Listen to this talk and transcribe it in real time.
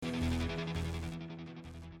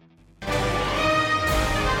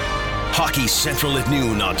Hockey Central at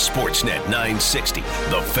noon on Sportsnet 960,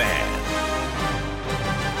 The Fan.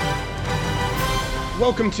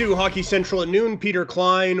 Welcome to Hockey Central at noon. Peter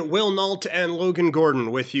Klein, Will Nault, and Logan Gordon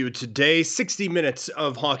with you today. 60 minutes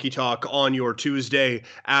of hockey talk on your Tuesday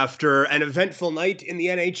after an eventful night in the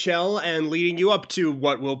NHL and leading you up to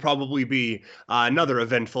what will probably be another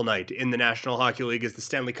eventful night in the National Hockey League as the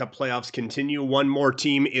Stanley Cup playoffs continue. One more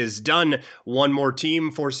team is done. One more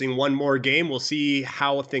team forcing one more game. We'll see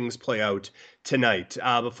how things play out tonight.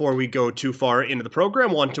 Before we go too far into the program,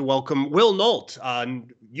 I want to welcome Will Nault.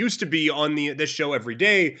 Used to be on this show every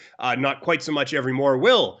day, not quite so much every more.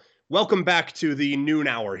 Will, welcome back to the noon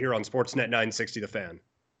hour here on Sportsnet 960 The Fan.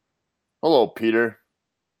 Hello, Peter.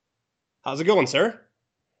 How's it going, sir?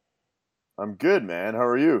 I'm good, man. How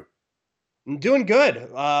are you? I'm doing good.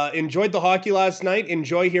 Enjoyed the hockey last night.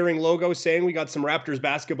 Enjoy hearing Logo saying we got some Raptors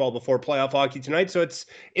basketball before playoff hockey tonight. So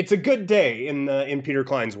it's a good day in Peter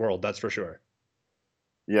Klein's world, that's for sure.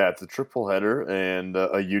 Yeah, it's a triple header and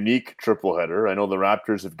a unique triple header. I know the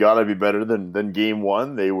Raptors have got to be better than Game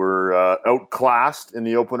 1. They were outclassed in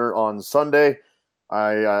the opener on Sunday.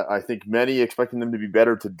 I think many expecting them to be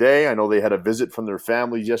better today. I know they had a visit from their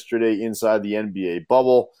families yesterday inside the NBA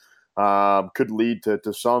bubble. Could lead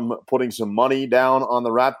to some putting some money down on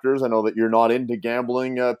the Raptors. I know that you're not into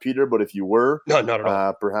gambling, Peter, but if you were, no, not at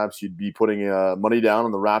all. Perhaps you'd be putting money down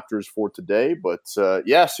on the Raptors for today. But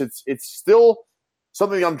yes, it's still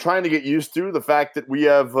something I'm trying to get used to, the fact that we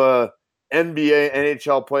have NBA,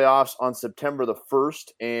 NHL playoffs on September the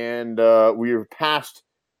 1st, and we are past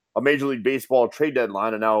a Major League Baseball trade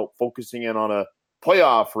deadline and now focusing in on a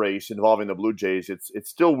playoff race involving the Blue Jays. It's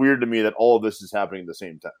still weird to me that all of this is happening at the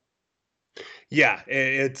same time. Yeah,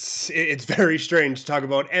 it's very strange to talk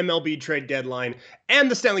about MLB trade deadline and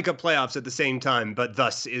the Stanley Cup playoffs at the same time, but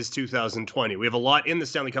thus is 2020. We have a lot in the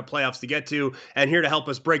Stanley Cup playoffs to get to, and here to help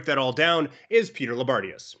us break that all down is Peter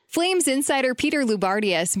Loubardias. Flames insider Peter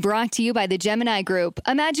Loubardias, brought to you by the Gemini Group.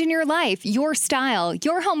 Imagine your life, your style.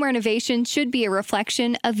 Your home renovation should be a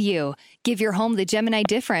reflection of you. Give your home the Gemini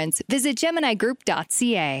difference. Visit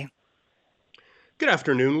GeminiGroup.ca. Good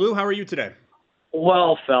afternoon, Lou. How are you today?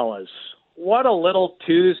 Well, fellas, what a little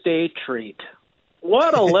Tuesday treat.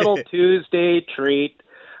 What a little Tuesday treat.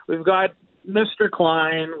 We've got Mr.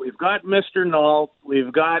 Klein, we've got Mr. Nault,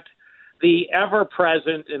 we've got the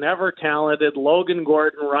ever-present and ever-talented Logan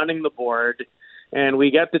Gordon running the board, and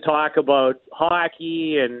we get to talk about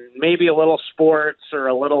hockey and maybe a little sports or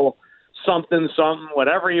a little something,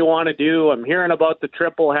 whatever you want to do. I'm hearing about the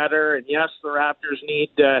triple header, and yes, the Raptors need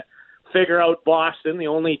to figure out Boston, the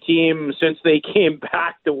only team since they came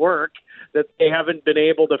back to work that they haven't been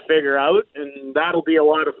able to figure out, and that'll be a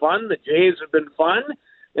lot of fun. The Jays have been fun,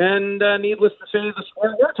 and needless to say, the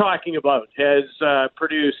sport we're talking about has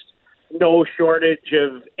produced no shortage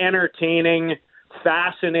of entertaining,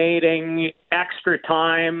 fascinating, extra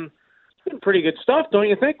time. It's been pretty good stuff, don't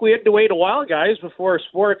you think? We had to wait a while, guys, before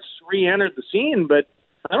sports re-entered the scene, but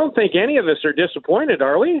I don't think any of us are disappointed,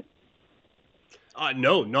 are we?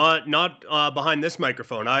 No, not behind this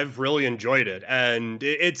microphone. I've really enjoyed it, and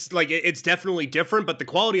it's definitely different, but the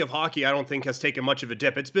quality of hockey I don't think has taken much of a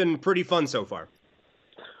dip. It's been pretty fun so far.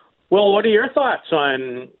 Well, what are your thoughts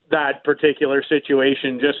on that particular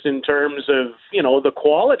situation, just in terms of, the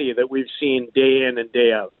quality that we've seen day in and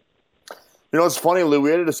day out? It's funny, Lou,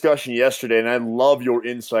 we had a discussion yesterday, and I love your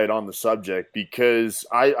insight on the subject because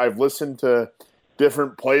I've listened to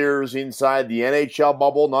different players inside the NHL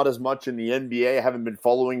bubble, not as much in the NBA. I haven't been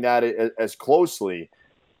following that as closely,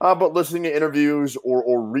 but listening to interviews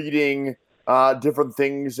or reading different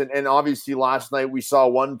things. And obviously last night we saw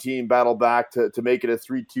one team battle back to make it a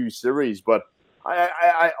 3-2 series. But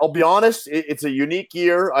I'll be honest, it's a unique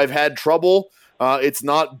year. I've had trouble. It's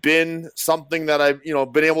not been something that I've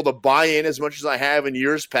been able to buy in as much as I have in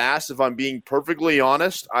years past. If I'm being perfectly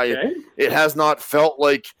honest, it has not felt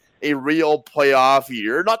like a real playoff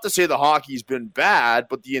year. Not to say the hockey's been bad,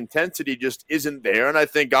 but the intensity just isn't there. And I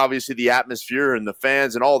think obviously the atmosphere and the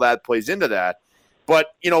fans and all that plays into that. But,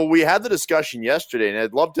 we had the discussion yesterday, and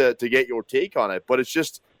I'd love to get your take on it. But it's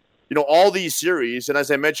just, all these series, and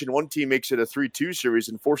as I mentioned, one team makes it a 3-2 series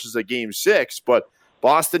and forces a Game 6, but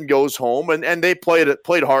Boston goes home, and they played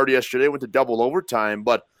hard yesterday, went to double overtime.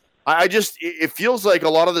 But it feels like a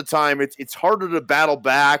lot of the time it's harder to battle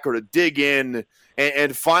back or to dig in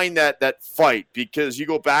and find that fight, because you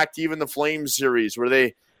go back to even the Flames series where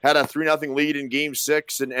they had a 3-0 lead in Game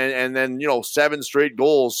 6 and then 7 straight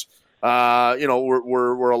goals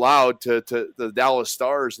were allowed to the Dallas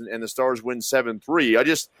Stars, and the Stars win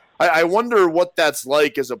 7-3. I wonder what that's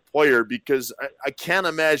like as a player, because I can't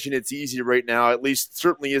imagine it's easy right now. At least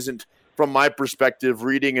certainly isn't from my perspective,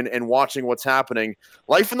 reading and watching what's happening,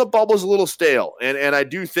 life in the bubble is a little stale. And I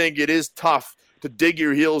do think it is tough to dig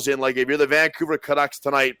your heels in. Like if you're the Vancouver Canucks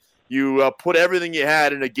tonight, you put everything you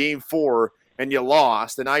had in a Game 4 and you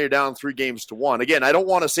lost, and now you're down 3-1. Again, I don't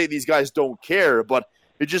want to say these guys don't care, but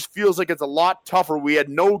it just feels like it's a lot tougher. We had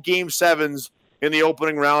no Game 7s in the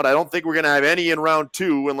opening round. I don't think we're going to have any in round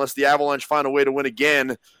 2 unless the Avalanche find a way to win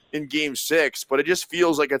again in Game 6. But it just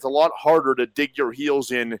feels like it's a lot harder to dig your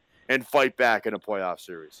heels in and fight back in a playoff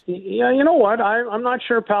series. Yeah, you know what? I'm not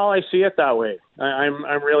sure, pal, I see it that way.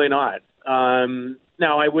 I'm really not.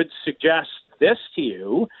 Now, I would suggest this to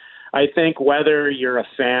you. I think whether you're a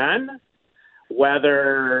fan,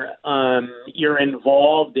 whether you're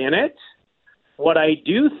involved in it, what I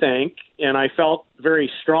do think, and I felt very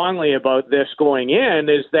strongly about this going in,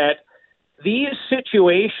 is that these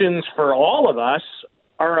situations for all of us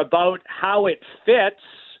are about how it fits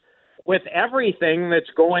with everything that's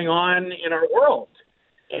going on in our world.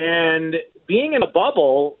 And being in a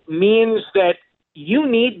bubble means that you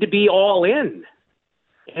need to be all in.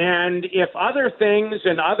 And if other things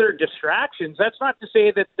and other distractions, that's not to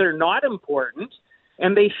say that they're not important,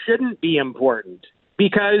 and they shouldn't be important,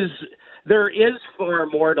 because there is far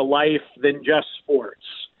more to life than just sports.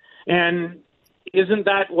 And isn't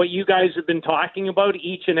that what you guys have been talking about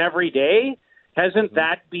each and every day? Hasn't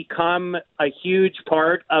that become a huge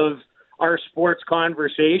part of our sports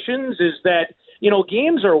conversations? Is that,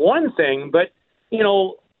 games are one thing, but,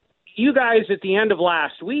 you guys at the end of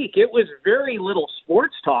last week, it was very little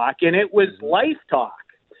sports talk and it was life talk.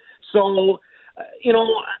 So,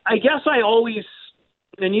 I guess I always,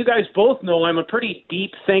 and you guys both know I'm a pretty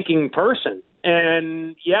deep thinking person.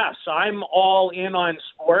 And yes, I'm all in on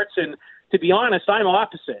sports. And to be honest, I'm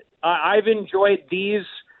opposite. I've enjoyed these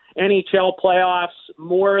NHL playoffs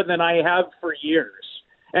more than I have for years.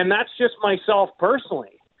 And that's just myself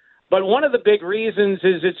personally. But one of the big reasons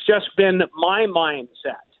is it's just been my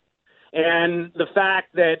mindset. And the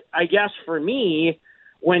fact that, I guess for me,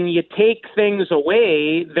 when you take things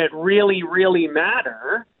away that really, really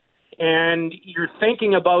matter, and you're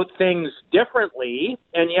thinking about things differently,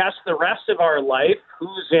 and yes, the rest of our life,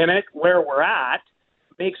 who's in it, where we're at,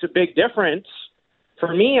 makes a big difference.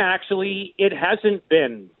 For me, actually, it hasn't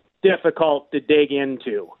been difficult to dig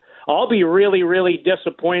into. I'll be really, really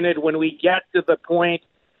disappointed when we get to the point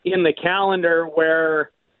in the calendar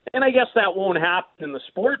where, and I guess that won't happen in the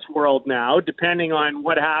sports world now, depending on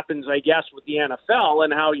what happens, I guess, with the NFL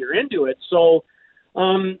and how you're into it. So,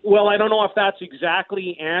 well, I don't know if that's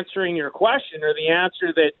exactly answering your question or the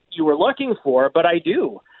answer that you were looking for, but I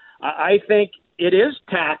do. I think it is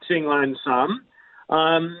taxing on some.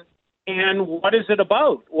 And what is it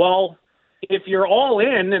about? Well, if you're all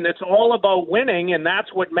in and it's all about winning and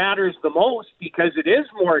that's what matters the most because it is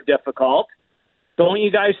more difficult, don't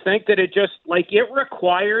you guys think that it just, it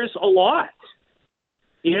requires a lot?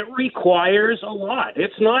 It requires a lot.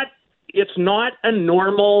 It's not a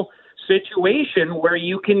normal situation where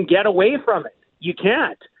you can get away from it. You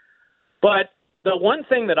can't. But the one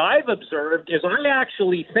thing that I've observed is I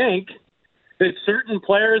actually think that certain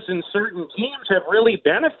players and certain teams have really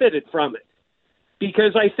benefited from it.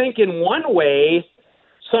 Because I think in one way,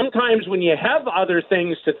 sometimes when you have other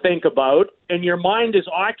things to think about and your mind is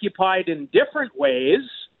occupied in different ways,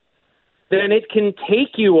 then it can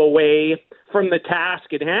take you away from the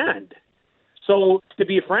task at hand. So to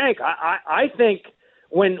be frank, I think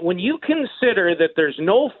when you consider that there's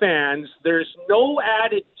no fans, there's no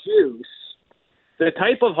added juice, the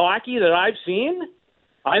type of hockey that I've seen,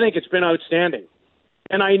 I think it's been outstanding.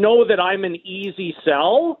 And I know that I'm an easy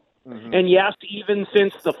sell. Mm-hmm. And yes, even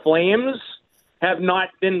since the Flames have not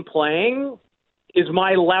been playing, is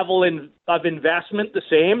my level of investment the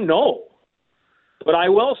same? No. But I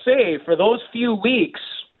will say, for those few weeks,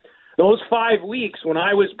 those 5 weeks when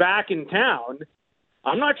I was back in town,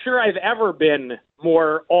 I'm not sure I've ever been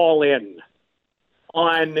more all in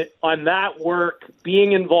on that work,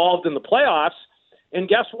 being involved in the playoffs. And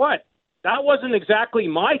guess what? That wasn't exactly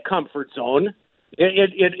my comfort zone.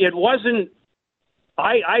 It wasn't.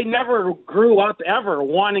 I never grew up ever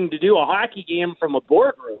wanting to do a hockey game from a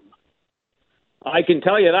boardroom. I can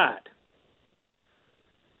tell you that.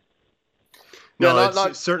 No,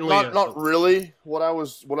 not really what I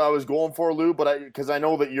was going for, Lou. But because I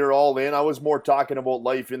know that you're all in, I was more talking about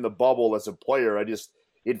life in the bubble as a player.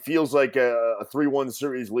 It feels like a 3-1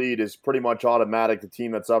 series lead is pretty much automatic. The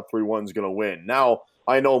team that's up 3-1 is going to win. Now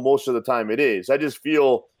I know most of the time it is. I just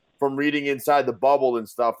feel from reading inside the bubble and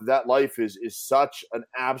stuff that life is such an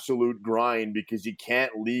absolute grind because you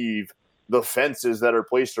can't leave the fences that are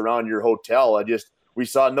placed around your hotel. We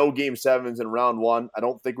saw no Game 7s in round 1. I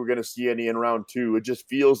don't think we're going to see any in round 2. It just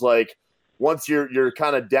feels like once you're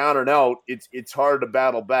kind of down and out, it's hard to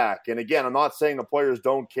battle back. And again, I'm not saying the players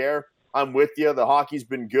don't care. I'm with you. The hockey's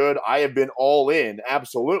been good. I have been all in,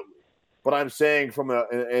 absolutely. But I'm saying from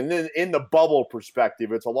in the bubble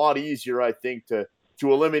perspective, it's a lot easier, I think, to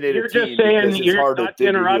eliminate a team because it's hard to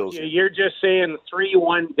dig your heels in. You're just saying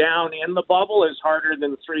 3-1 down in the bubble is harder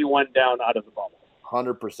than 3-1 down out of the bubble.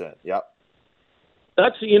 100%. Yep.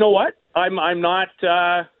 That's, you know what? I'm not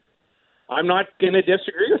going to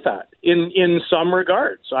disagree with that in some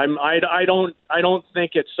regards. I don't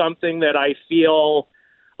think it's something that I feel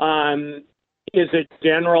is a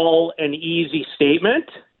general and easy statement.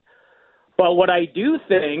 But what I do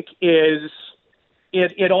think is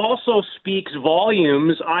it also speaks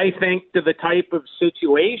volumes, I think, to the type of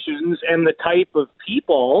situations and the type of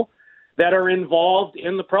people that are involved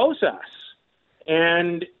in the process.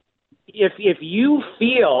 And if you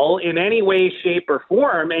feel in any way, shape, or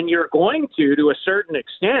form, and you're going to a certain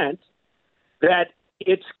extent, that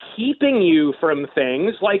it's keeping you from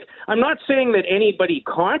things, like, I'm not saying that anybody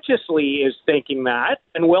consciously is thinking that,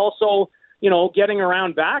 and we're also, getting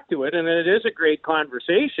around back to it, and it is a great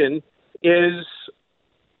conversation, is,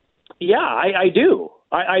 yeah, I do.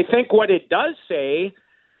 I think what it does say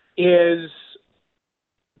is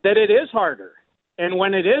that it is harder. And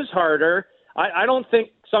when it is harder, I don't think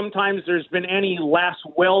sometimes there's been any less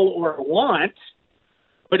will or want,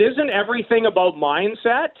 but isn't everything about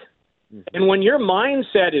mindset? And when your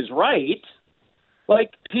mindset is right,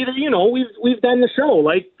 like, Peter, we've done the show,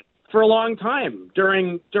 like, for a long time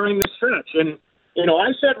during the stretch. And,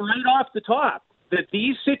 I said right off the top that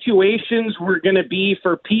these situations were going to be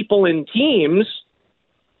for people and teams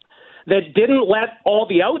that didn't let all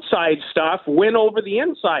the outside stuff win over the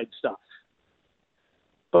inside stuff.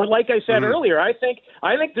 But like I said earlier, I think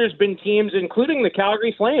there's been teams, including the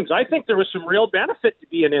Calgary Flames. I think there was some real benefit to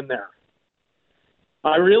being in there.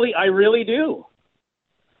 I really do.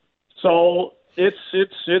 So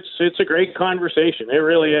it's a great conversation. It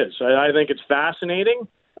really is. I think it's fascinating.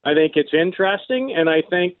 I think it's interesting, and I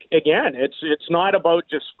think, again, it's not about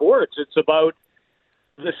just sports. It's about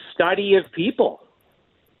the study of people.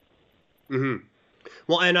 Mm-hmm.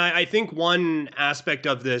 Well, and I think one aspect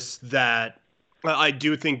of this that I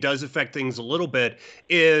do think does affect things a little bit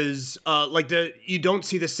is you don't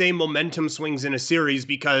see the same momentum swings in a series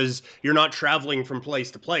because you're not traveling from place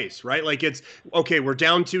to place, right? Like, it's okay, we're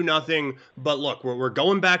down 2-0, but look, we're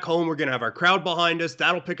going back home. We're going to have our crowd behind us.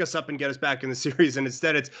 That'll pick us up and get us back in the series. And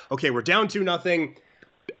instead it's, okay, we're down 2-0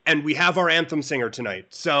 and we have our anthem singer tonight.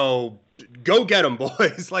 So go get them,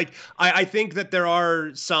 boys. Like, I think that there are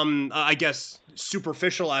some,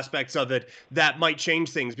 superficial aspects of it that might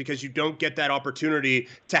change things because you don't get that opportunity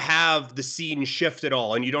to have the scene shift at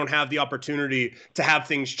all, and you don't have the opportunity to have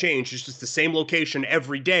things change. It's just the same location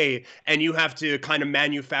every day, and you have to kind of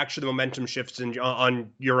manufacture the momentum shifts on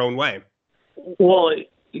your own way. Well,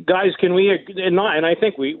 guys, can we, and I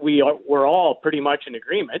think we're all pretty much in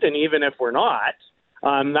agreement, and even if we're not,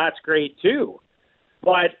 that's great too.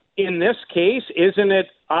 But in this case, isn't it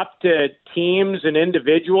up to teams and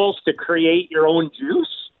individuals to create your own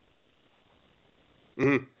juice?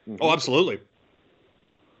 Mm-hmm. Oh, absolutely.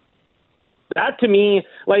 That to me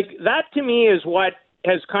is what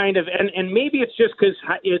has kind of, and maybe it's just because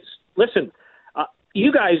listen,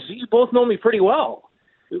 you guys, you both know me pretty well.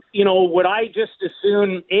 Would I just as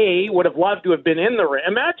soon, would have loved to have been in the ring?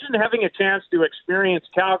 Imagine having a chance to experience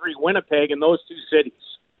Calgary, Winnipeg, and those two cities.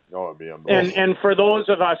 Oh, it'd be unbelievable. And for those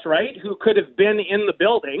of us, right, who could have been in the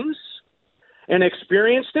buildings and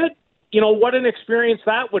experienced it, what an experience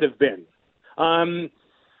that would have been.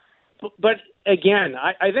 But again,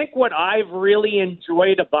 I think what I've really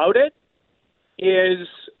enjoyed about it is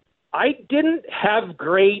I didn't have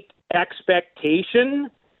great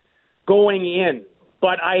expectation going in,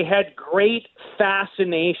 but I had great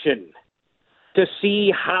fascination to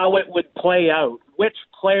see how it would play out, which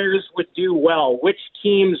players would do well, which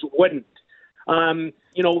teams wouldn't,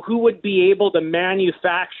 who would be able to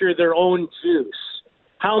manufacture their own juice,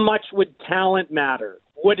 how much would talent matter,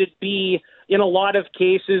 would it be, in a lot of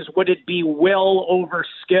cases, would it be will over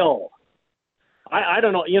skill? I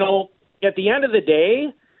don't know, at the end of the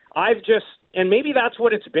day, and maybe that's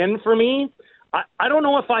what it's been for me, I don't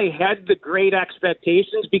know if I had the great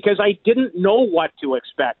expectations because I didn't know what to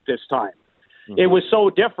expect this time. It was so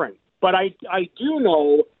different. But I do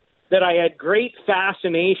know that I had great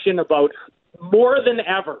fascination about, more than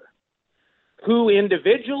ever, who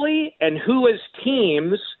individually and who as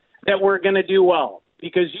teams that were going to do well.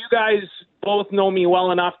 Because you guys both know me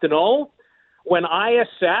well enough to know when I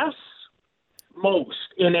assess most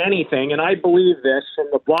in anything, and I believe this from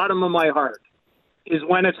the bottom of my heart, is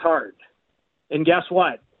when it's hard. And guess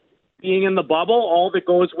what? being in the bubble, all that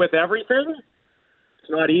goes with everything, it's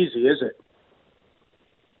not easy, is it?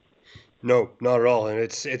 No, not at all. And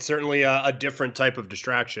it's certainly a different type of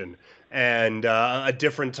distraction and a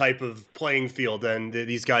different type of playing field than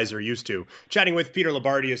these guys are used to. Chatting with Peter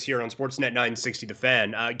Loubardias here on Sportsnet 960 The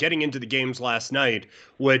Fan. Getting into the games last night,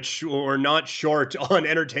 which were not short on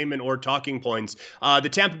entertainment or talking points. The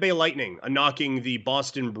Tampa Bay Lightning knocking the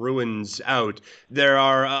Boston Bruins out. There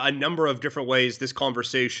are a number of different ways this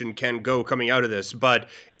conversation can go coming out of this, but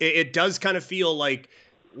it does kind of feel like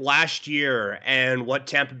last year and what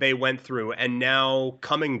Tampa Bay went through, and now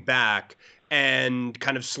coming back and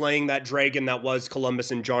kind of slaying that dragon that was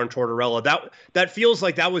Columbus and John Tortorella. That feels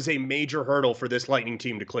like that was a major hurdle for this Lightning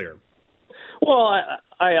team to clear. Well,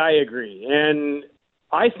 I agree. And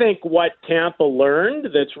I think what Tampa learned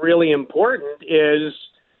that's really important is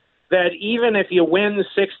that even if you win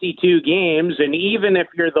 62 games and even if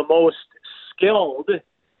you're the most skilled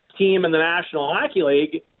team in the National Hockey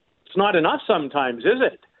League, it's not enough sometimes, is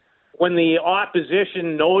it? When the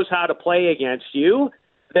opposition knows how to play against you,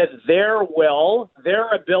 that their will, their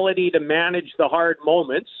ability to manage the hard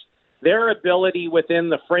moments, their ability within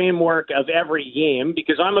the framework of every game,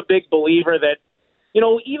 because I'm a big believer that,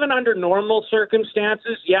 even under normal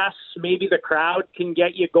circumstances, yes, maybe the crowd can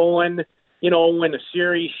get you going, when a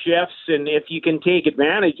series shifts and if you can take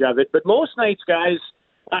advantage of it. But most nights, guys,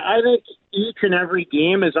 I think each and every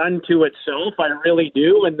game is unto itself. I really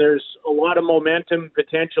do. And there's a lot of momentum,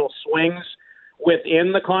 potential swings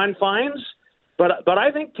within the confines. But I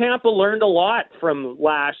think Tampa learned a lot from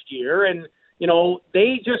last year. And,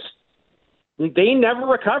 they never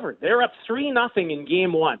recovered. They're up 3-0 in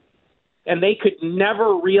game one. And they could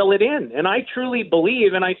never reel it in. And I truly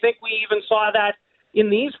believe, and I think we even saw that in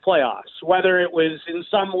these playoffs, whether it was in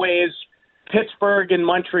some ways Pittsburgh and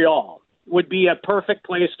Montreal would be a perfect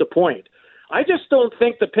place to point. I just don't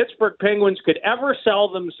think the Pittsburgh Penguins could ever sell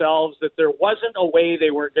themselves that there wasn't a way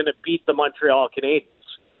they were going to beat the Montreal Canadiens.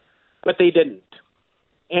 But they didn't.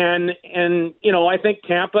 And I think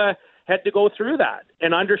Tampa had to go through that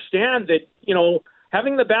and understand that,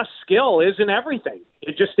 having the best skill isn't everything.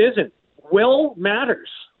 It just isn't. Will matters,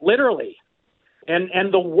 literally.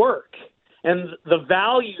 And the work and the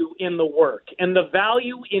value in the work and the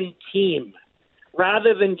value in team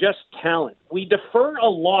rather than just talent. We defer a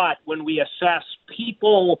lot when we assess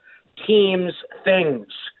people, teams, things.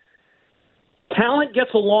 Talent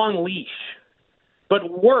gets a long leash,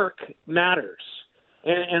 but work matters.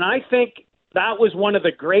 And I think that was one of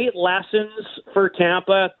the great lessons for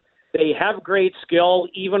Tampa. They have great skill,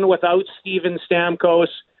 even without Steven Stamkos.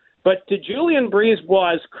 But to Julien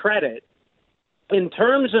Brisebois' credit, in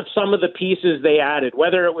terms of some of the pieces they added,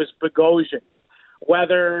 whether it was Bogosian,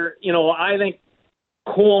 whether, I think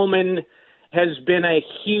Coleman has been a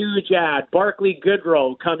huge add, Barclay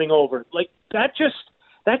Goodrow coming over. Like that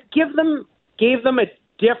gave them a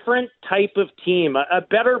different type of team, a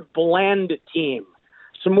better blend team,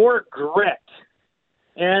 some more grit.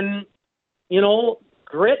 And,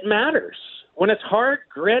 grit matters. When it's hard,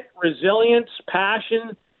 grit, resilience,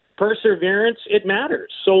 passion, perseverance, it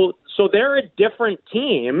matters. So they're a different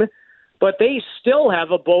team, but they still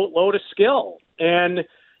have a boatload of skill. And,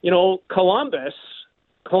 Columbus,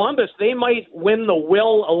 they might win the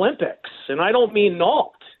Will Olympics, and I don't mean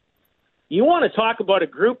Nault. You want to talk about a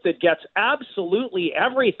group that gets absolutely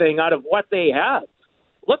everything out of what they have.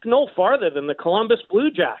 Look no farther than the Columbus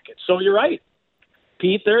Blue Jackets. So you're right,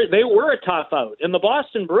 Pete, they were a tough out. And the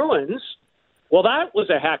Boston Bruins, well, that was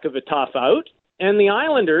a heck of a tough out. And the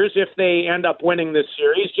Islanders, if they end up winning this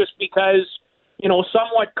series, just because,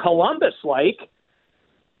 somewhat Columbus-like,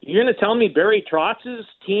 you're going to tell me Barry Trotz's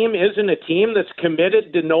team isn't a team that's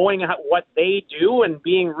committed to knowing what they do and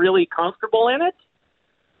being really comfortable in it?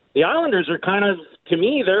 The Islanders are kind of, to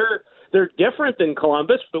me, they're different than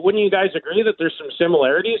Columbus, but wouldn't you guys agree that there's some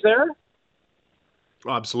similarities there?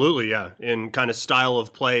 Oh, absolutely, yeah, in kind of style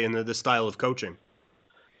of play and the style of coaching.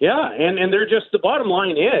 Yeah, and they're just, the bottom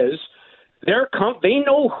line is, they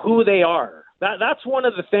know who they are. That's one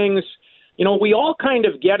of the things, we all kind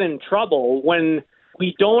of get in trouble when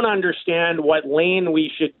we don't understand what lane we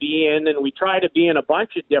should be in, and we try to be in a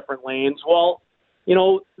bunch of different lanes. Well,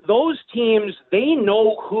 those teams, they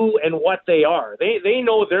know who and what they are. They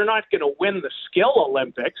know they're not going to win the skill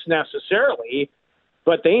Olympics necessarily,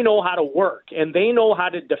 but they know how to work, and they know how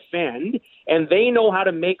to defend, and they know how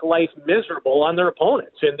to make life miserable on their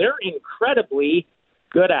opponents, and they're incredibly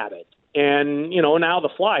good at it. And, now the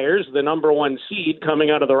Flyers, the number one seed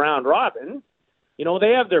coming out of the round robin,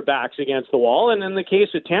 they have their backs against the wall. And in the case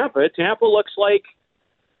of Tampa looks like,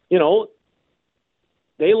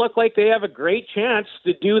 they look like they have a great chance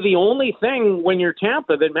to do the only thing when you're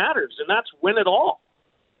Tampa that matters, and that's win it all.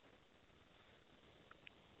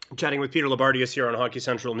 Chatting with Peter Loubardias here on Hockey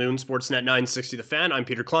Central Noon, Sportsnet 960 The Fan. I'm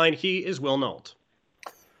Peter Klein. He is Will Nault.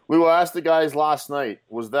 We will ask the guys last night.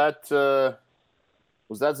 Was that Zdeno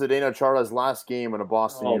Chara's last game in a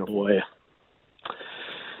Boston uniform? Oh, boy.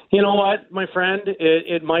 You know what, my friend?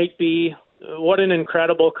 It might be. What an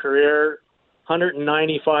incredible career.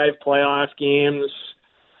 195 playoff games.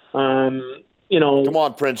 Come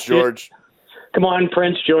on, Prince George. Come on,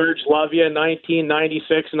 Prince George. Love you.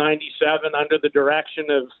 1996-97 under the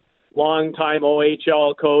direction of longtime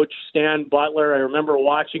OHL coach Stan Butler. I remember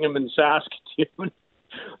watching him in Saskatoon.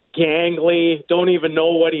 Gangly. Don't even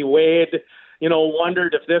know what he weighed.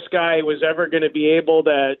 Wondered if this guy was ever going to be able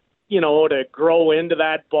to, to grow into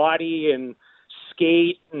that body and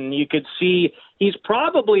skate. And you could see he's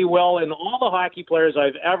probably, Will, in all the hockey players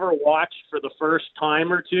I've ever watched for the first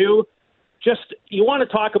time or two, just, you want to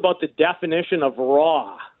talk about the definition of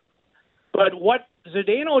raw. But what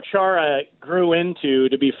Zdeno Chara grew into,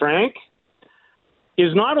 to be frank,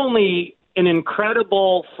 is not only an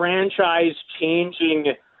incredible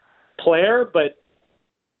franchise-changing player, but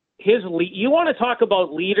you want to talk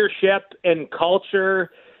about leadership and culture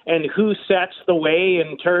and who sets the way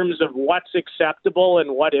in terms of what's acceptable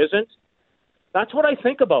and what isn't. That's what I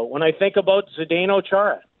think about when I think about Zdeno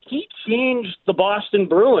Chara. He changed the Boston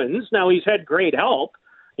Bruins. Now, he's had great help.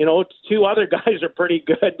 Two other guys are pretty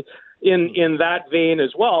good in that vein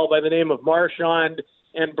as well, by the name of Marchand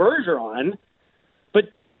and Bergeron. But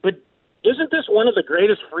isn't this one of the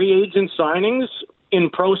greatest free agent signings in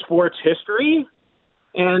pro sports history?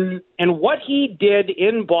 And what he did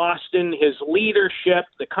in Boston, his leadership,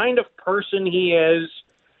 the kind of person he is,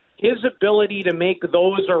 his ability to make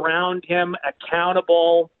those around him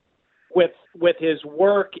accountable with his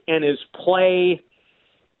work and his play,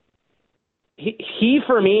 he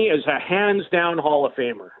for me is a hands-down Hall of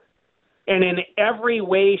Famer. And in every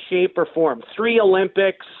way, shape, or form. 3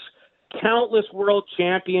 Olympics, countless world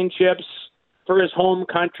championships for his home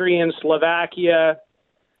country in Slovakia.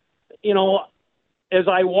 As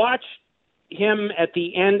I watched him at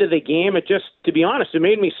the end of the game, to be honest, it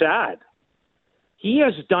made me sad. He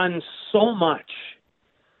has done so much.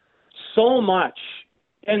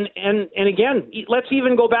 And again, let's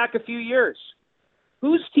even go back a few years.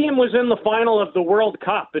 Whose team was in the final of the World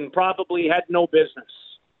Cup and probably had no business?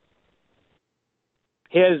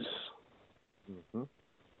 His. Mm-hmm.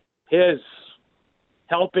 His.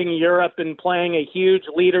 Helping Europe and playing a huge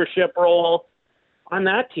leadership role on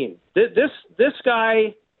that team. This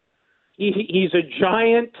guy, he's a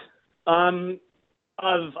giant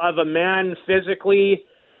of a man physically,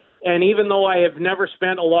 and even though I have never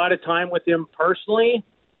spent a lot of time with him personally,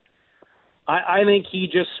 I think he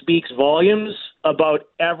just speaks volumes about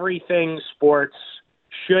everything sports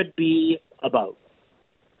should be about.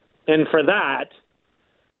 And for that,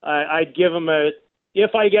 I'd give him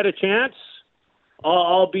if I get a chance,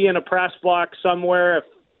 I'll be in a press box somewhere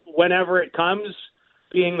whenever it comes,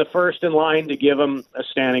 being the first in line to give him a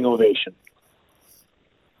standing ovation.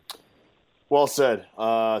 Well said.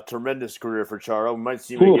 Tremendous career for Chara. We might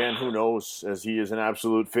see him again, who knows, as he is an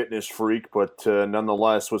absolute fitness freak, but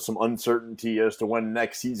nonetheless, with some uncertainty as to when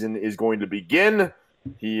next season is going to begin,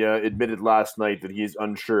 he admitted last night that he is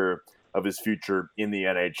unsure of his future in the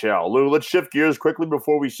NHL. Lou, let's shift gears quickly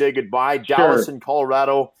before we say goodbye. Sure. Dallas and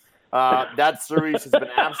Colorado. That series has been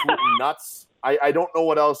absolutely nuts. I don't know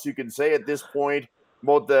what else you can say at this point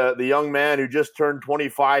about the young man who just turned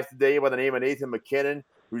 25 today by the name of Nathan McKinnon,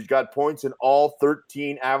 who's got points in all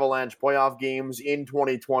 13 Avalanche playoff games in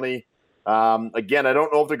 2020. Again, I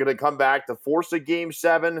don't know if they're going to come back to force a Game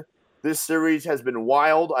 7. This series has been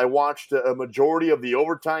wild. I watched a majority of the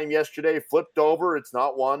overtime yesterday, flipped over. It's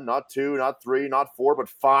not 1, not 2, not 3, not 4, but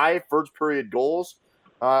 5 first-period goals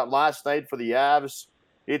last night for the Avs.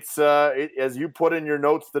 It's as you put in your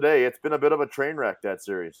notes today, it's been a bit of a train wreck, that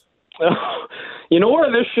series. You know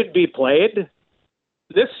where this should be played?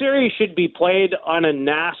 This series should be played on a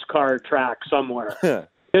NASCAR track somewhere.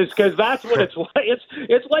 Because that's what it's like.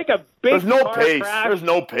 It's like a big There's no car pace. crash. There's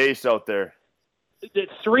no pace out there.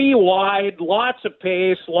 It's 3 wide, lots of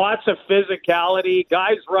pace, lots of physicality,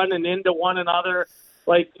 guys running into one another,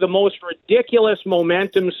 like the most ridiculous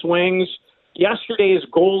momentum swings. Yesterday's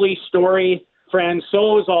goalie story,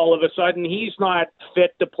 Francouz, all of a sudden, he's not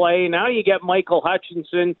fit to play. Now you get Michael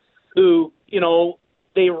Hutchinson, who,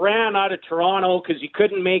 they ran out of Toronto because he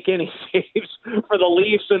couldn't make any saves for the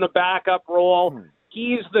Leafs in a backup role.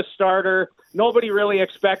 He's the starter. Nobody really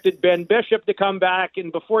expected Ben Bishop to come back,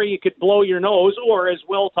 and before you could blow your nose, or as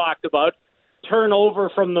Will talked about, turn over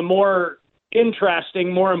from the more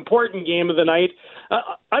interesting, more important game of the night.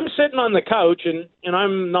 I'm sitting on the couch, and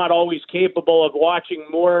I'm not always capable of watching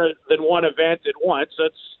more than one event at once.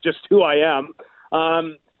 That's just who I am.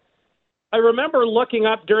 I remember looking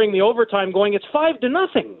up during the overtime going, it's 5-0.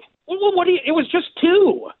 Well, it was just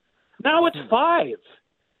 2. Now it's 5.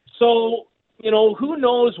 So, who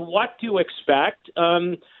knows what to expect.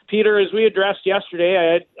 Peter, as we addressed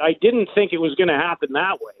yesterday, I didn't think it was going to happen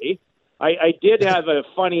that way. I did have a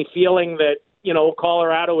funny feeling that,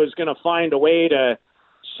 Colorado is going to find a way to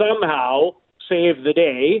somehow save the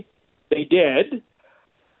day. They did.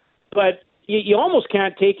 But you almost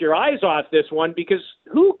can't take your eyes off this one, because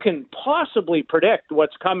who can possibly predict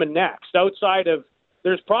what's coming next outside of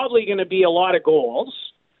there's probably going to be a lot of goals.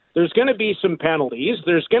 There's going to be some penalties.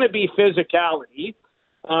 There's going to be physicality.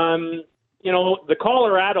 The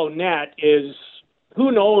Colorado net is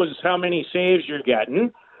who knows how many saves you're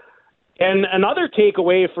getting. And another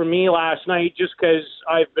takeaway for me last night, just because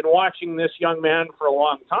I've been watching this young man for a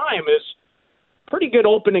long time, is pretty good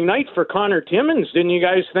opening night for Connor Timmins, didn't you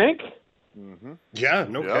guys think? Mm-hmm. Yeah,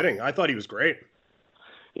 no kidding. I thought he was great.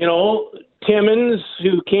 Timmins,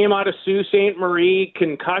 who came out of Sault Ste. Marie,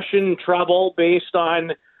 concussion trouble based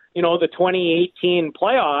on, the 2018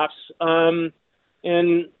 playoffs.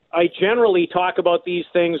 And I generally talk about these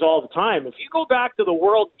things all the time. If you go back to the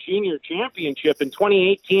World Junior Championship in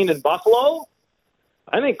 2018 in Buffalo,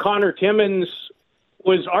 I think Connor Timmins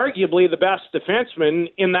was arguably the best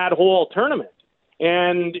defenseman in that whole tournament.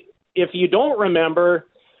 And if you don't remember,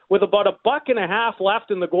 with about $1.50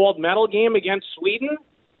 left in the gold medal game against Sweden,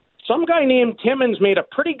 some guy named Timmins made a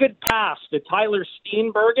pretty good pass to Tyler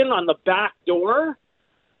Steenbergen on the back door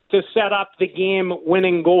to set up the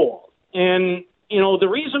game-winning goal. And the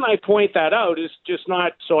reason I point that out is just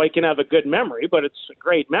not so I can have a good memory, but it's a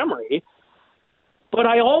great memory. But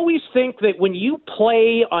I always think that when you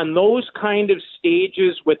play on those kind of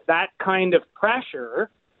stages with that kind of pressure,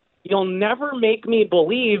 you'll never make me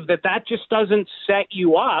believe that just doesn't set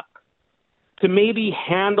you up to maybe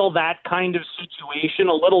handle that kind of situation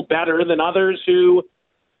a little better than others who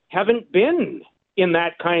haven't been in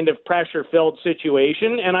that kind of pressure-filled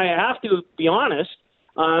situation. And I have to be honest,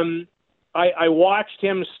 I watched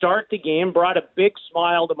him start the game, brought a big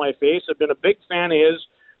smile to my face. I've been a big fan of his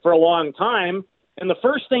for a long time. And the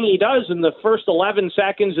first thing he does in the first 11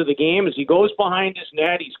 seconds of the game is he goes behind his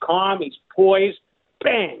net. He's calm. He's poised.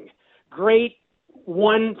 Bang. Great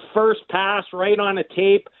first pass right on a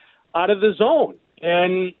tape out of the zone.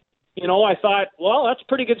 And, I thought, well, that's a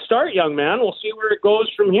pretty good start, young man. We'll see where it goes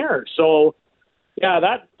from here. So, yeah,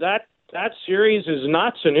 that series is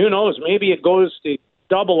nuts. And who knows, maybe it goes to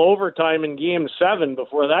double overtime in Game 7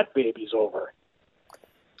 before that baby's over.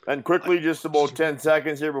 And quickly, just about 10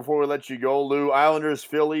 seconds here before we let you go, Lou. Islanders,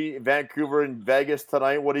 Philly, Vancouver, and Vegas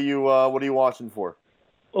tonight. What are you watching for?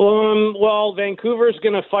 Well, Vancouver's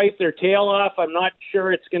going to fight their tail off. I'm not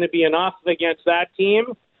sure it's going to be enough against that team.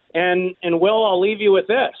 And Will, I'll leave you with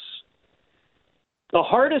this. The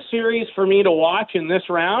hardest series for me to watch in this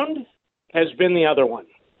round has been the other one.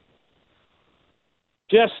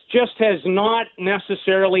 Just has not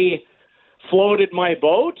necessarily floated my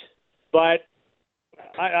boat, but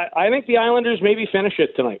I think the Islanders maybe finish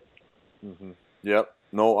it tonight. Mm-hmm. Yep.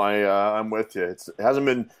 No, I'm with you. It hasn't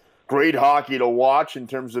been great hockey to watch in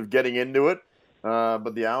terms of getting into it,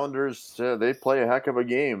 but the Islanders, they play a heck of a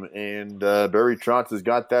game, and Barry Trotz has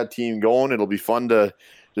got that team going. It'll be fun to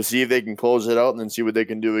see if they can close it out and then see what they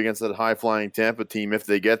can do against that high-flying Tampa team if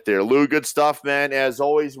they get there. Lou, good stuff, man. As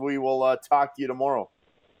always, we will talk to you tomorrow.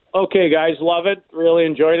 Okay, guys. Love it. Really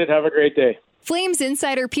enjoyed it. Have a great day. Flames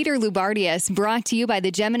insider Peter Loubardias, brought to you by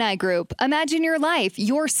the Gemini Group. Imagine your life,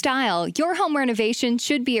 your style. Your home renovation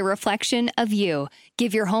should be a reflection of you.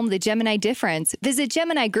 Give your home the Gemini difference. Visit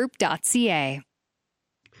GeminiGroup.ca.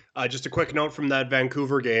 Just a quick note from that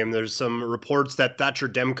Vancouver game. There's some reports that Thatcher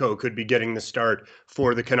Demko could be getting the start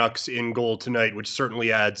for the Canucks in goal tonight, which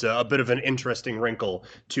certainly adds a bit of an interesting wrinkle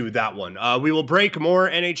to that one. We will break more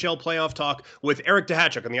NHL playoff talk with Eric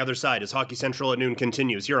Duhatschek on the other side as Hockey Central at noon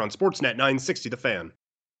continues here on Sportsnet 960 The Fan.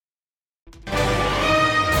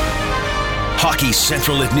 Hockey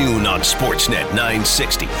Central at noon on Sportsnet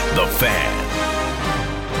 960 The Fan.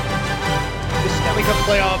 The Stanley Cup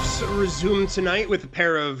playoffs resume tonight with a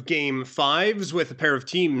pair of Game 5s with a pair of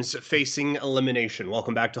teams facing elimination.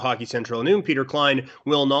 Welcome back to Hockey Central at noon. Peter Klein,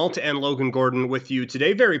 Will Nault, and Logan Gordon with you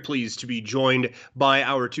today. Very pleased to be joined by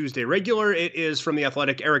our Tuesday regular. It is from The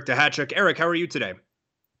Athletic, Eric Duhatschek. Eric, how are you today?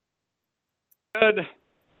 Good.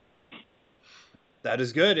 That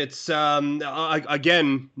is good. It's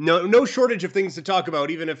again, no shortage of things to talk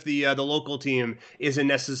about, even if the local team isn't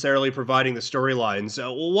necessarily providing the storylines.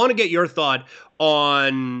 We'll want to get your thought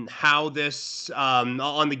on how this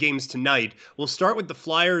on the games tonight. We'll start with the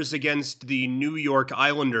Flyers against the New York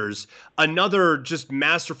Islanders. Another just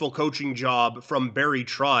masterful coaching job from Barry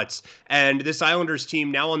Trotz, and this Islanders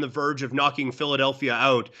team now on the verge of knocking Philadelphia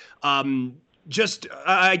out.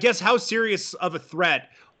 I guess, how serious of a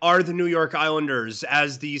threat are the New York Islanders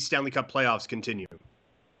as these Stanley Cup playoffs continue?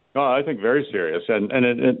 Oh, I think very serious.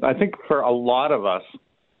 And I think for a lot of us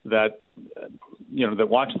that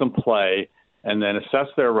watch them play and then assess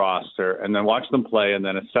their roster and then watch them play and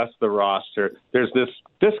then assess the roster, there's this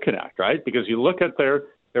disconnect, right? Because you look at their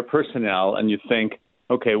personnel and you think,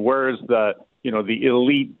 okay, where's the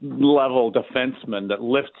elite level defenseman that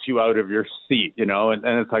lifts you out of your seat, and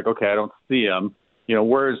it's like, okay, I don't see him.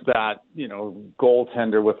 Where's that,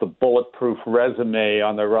 goaltender with a bulletproof resume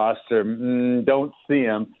on the roster? Don't see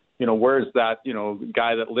him. Where's that,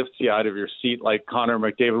 guy that lifts you out of your seat like Connor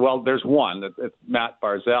McDavid? Well, there's one. It's Matt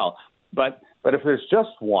Barzal. But if there's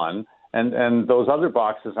just one and those other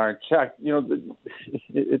boxes aren't checked,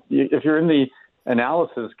 if you're in the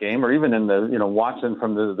analysis game or even in the, watching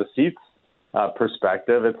from the seats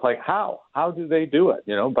perspective, it's like, how do they do it?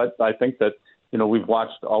 But I think that, we've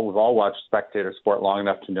all watched spectator sport long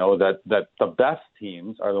enough to know that the best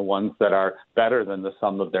teams are the ones that are better than the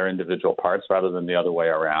sum of their individual parts rather than the other way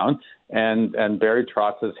around. And Barry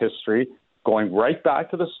Trotz's history going right back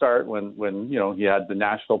to the start when he had the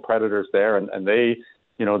Nashville Predators there and they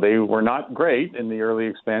were not great in the early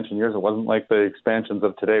expansion years. It wasn't like the expansions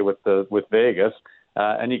of today with Vegas.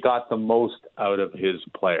 And he got the most out of his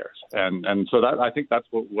players. And so that, I think that's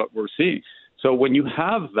what we're seeing. So when you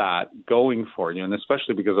have that going for you, and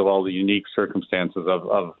especially because of all the unique circumstances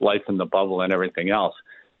of life in the bubble and everything else,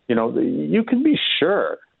 you can be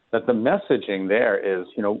sure that the messaging there is,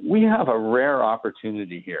 we have a rare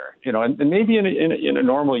opportunity here, and maybe in a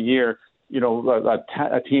normal year,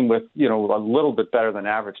 a team with, a little bit better than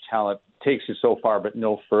average talent takes you so far, but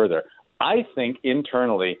no further. I think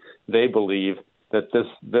internally they believe that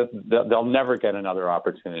they'll never get another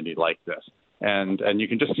opportunity like this. And you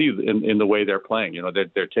can just see in the way they're playing,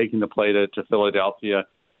 they're taking the play to Philadelphia,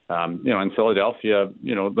 in Philadelphia,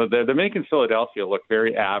 they're making Philadelphia look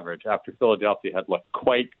very average after Philadelphia had looked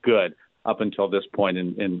quite good up until this point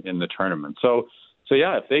in the tournament. So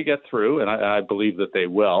yeah, if they get through, and I believe that they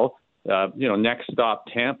will, next stop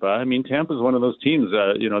Tampa. I mean, Tampa is one of those teams.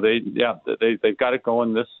 They've got it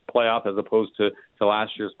going this playoff as opposed to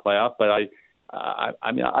last year's playoff. But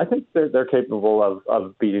I think they're capable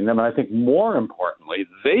of beating them. And I think more importantly,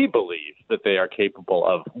 they believe that they are capable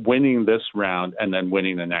of winning this round and then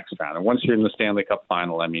winning the next round. And once you're in the Stanley Cup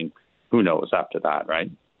final, I mean, who knows after that, right?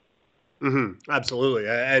 Mm-hmm. Absolutely.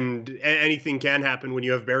 And anything can happen when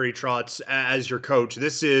you have Barry Trotz as your coach.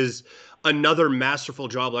 This is another masterful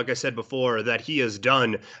job, like I said before, that he has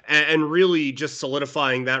done, and really just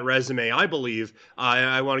solidifying that resume. I believe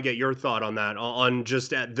I want to get your thought on that, on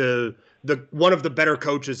just at the one of the better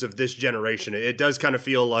coaches of this generation. It does kind of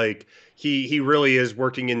feel like he really is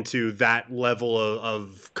working into that level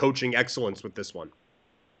of coaching excellence with this one.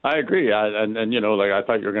 I agree, and like I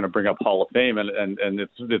thought you were going to bring up Hall of Fame, and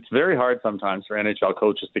it's very hard sometimes for NHL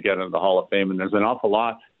coaches to get into the Hall of Fame, and there's an awful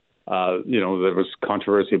lot. There was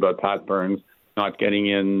controversy about Pat Burns not getting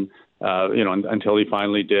in, until he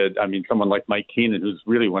finally did. I mean, someone like Mike Keenan, who's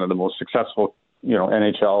really one of the most successful,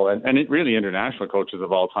 NHL and really international coaches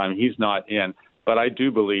of all time, he's not in. But I do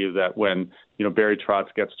believe that when, Barry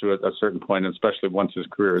Trotz gets to a certain point, and especially once his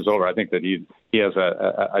career is over, I think that he has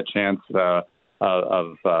a chance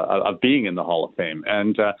of being in the Hall of Fame.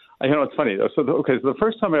 And, it's funny. So the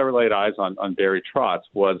first time I ever laid eyes on Barry Trotz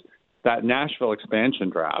was that Nashville expansion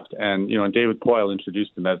draft. And, David Poile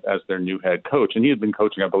introduced him as their new head coach. And he had been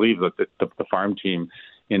coaching, I believe, the farm team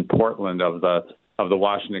in Portland of the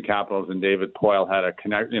Washington Capitals. And David Poile had a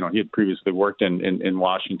connect, he had previously worked in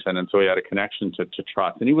Washington. And so he had a connection to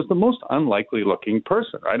Trotz. And he was the most unlikely looking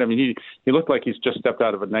person, right? I mean, he looked like he's just stepped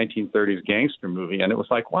out of a 1930s gangster movie. And it was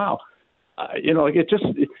like, wow.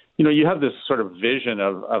 You have this sort of vision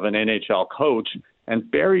of an NHL coach, and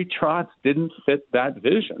Barry Trotz didn't fit that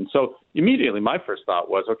vision. So immediately my first thought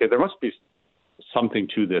was, okay, there must be something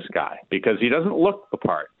to this guy because he doesn't look the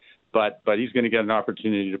part, but he's going to get an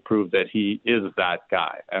opportunity to prove that he is that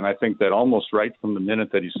guy. And I think that almost right from the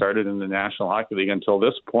minute that he started in the National Hockey League until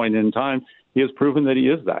this point in time, he has proven that he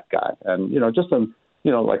is that guy. And,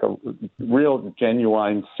 like a real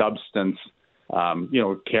genuine substance,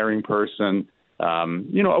 caring person,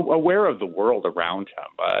 aware of the world around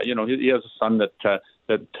him. He has a son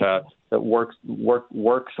that works.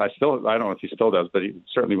 I don't know if he still does, but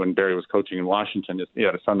certainly when Barry was coaching in Washington, he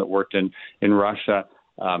had a son that worked in Russia.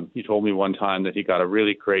 He told me one time that he got a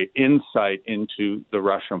really great insight into the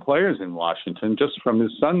Russian players in Washington just from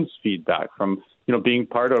his son's feedback, from being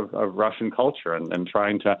part of Russian culture and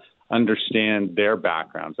trying to understand their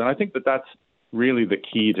backgrounds. And I think that that's really the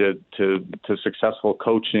key to successful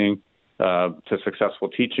coaching, to successful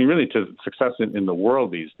teaching, really to success in the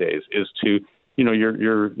world these days, is to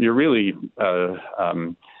you're really a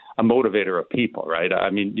motivator of people, right? I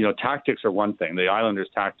mean, tactics are one thing. The Islanders'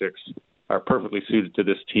 tactics are perfectly suited to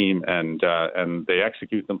this team, and they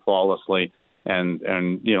execute them flawlessly, and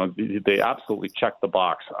they absolutely check the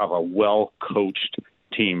box of a well-coached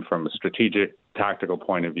team from a strategic, tactical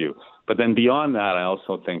point of view. But then beyond that, I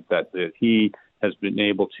also think that he has been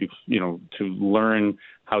able to learn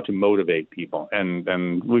how to motivate people,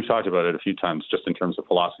 and we've talked about it a few times just in terms of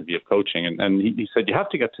philosophy of coaching. And he said you have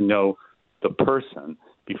to get to know the person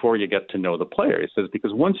before you get to know the player. He says,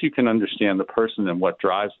 because once you can understand the person and what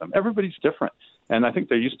drives them, everybody's different. And I think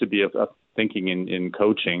there used to be a thinking in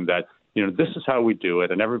coaching that, this is how we do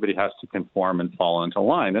it, and everybody has to conform and fall into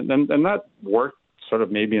line. And that worked sort of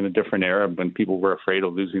maybe in a different era when people were afraid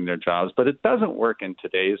of losing their jobs, but it doesn't work in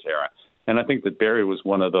today's era. And I think that Barry was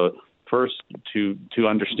one of the first to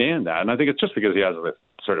understand that. And I think it's just because he has a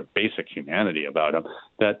sort of basic humanity about him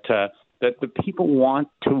that the people want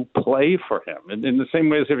to play for him. And in the same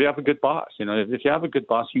way as if you have a good boss, if you have a good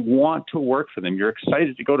boss, you want to work for them. You're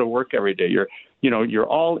excited to go to work every day. You're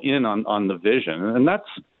all in on the vision. And that's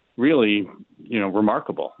really,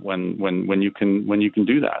 remarkable when you can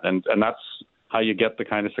do that. And that's how you get the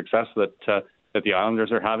kind of success that the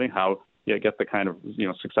Islanders are having, how you get the kind of,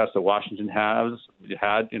 success that Washington had,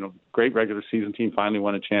 great regular season team, finally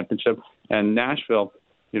won a championship. And Nashville,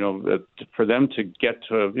 for them to get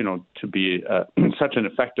to be such an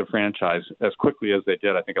effective franchise as quickly as they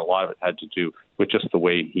did, I think a lot of it had to do with just the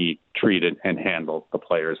way he treated and handled the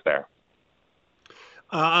players there.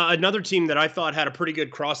 Another team that I thought had a pretty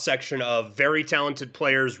good cross-section of very talented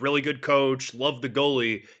players, really good coach, love the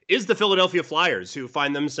goalie, is the Philadelphia Flyers, who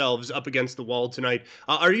find themselves up against the wall tonight.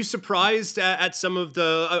 Are you surprised at some of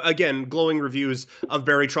the, again, glowing reviews of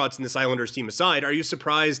Barry Trotz and this Islanders team aside, are you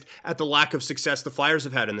surprised at the lack of success the Flyers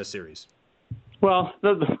have had in this series? Well,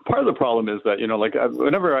 the part of the problem is that,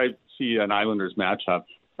 whenever I see an Islanders matchup,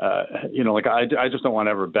 I just don't want to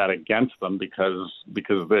ever bet against them because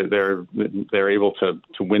they're able to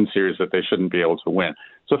win series that they shouldn't be able to win.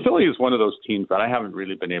 So Philly is one of those teams that I haven't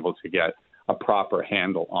really been able to get a proper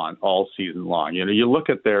handle on all season long. You look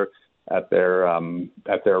at their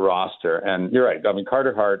roster, and you're right. I mean,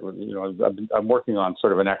 Carter Hart. I'm working on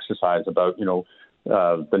sort of an exercise about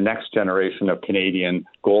the next generation of Canadian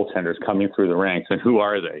goaltenders coming through the ranks, and who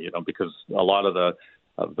are they? Because a lot of the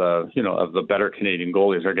better Canadian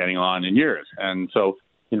goalies are getting on in years. And so,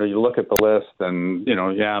 you look at the list and,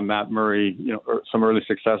 Matt Murray, some early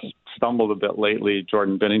success, stumbled a bit lately.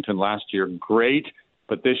 Jordan Binnington last year, great.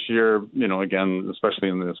 But this year, again, especially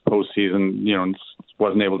in this postseason,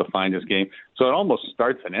 wasn't able to find his game. So it almost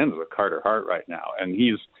starts and ends with Carter Hart right now. And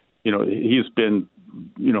he's been,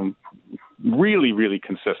 really, really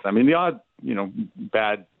consistent. I mean, the odd,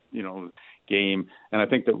 bad, game. And I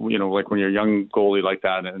think that, like when you're a young goalie like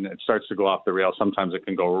that and it starts to go off the rails, sometimes it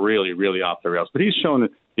can go really, really off the rails. But he's shown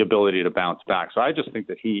the ability to bounce back. So I just think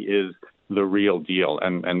that he is the real deal.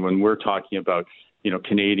 And when we're talking about,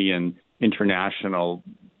 Canadian international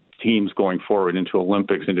teams going forward into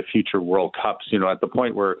Olympics, into future World Cups, at the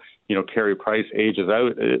point where, Carey Price ages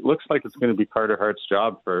out, it looks like it's going to be Carter Hart's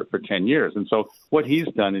job for 10 years. And so what he's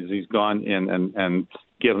done is he's gone in and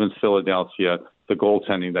given Philadelphia the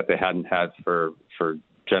goaltending that they hadn't had for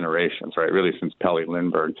generations, right? Really since Pelle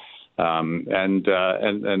Lindbergh. And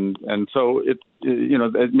so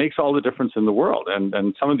it makes all the difference in the world.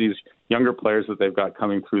 And some of these younger players that they've got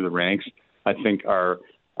coming through the ranks, I think are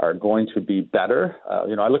going to be better.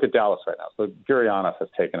 I look at Dallas right now. So Gurianov has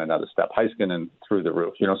taken another step. Heiskanen through the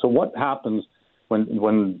roof. So what happens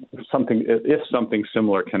if something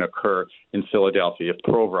similar can occur in Philadelphia, if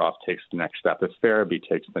Provorov takes the next step, if Farabee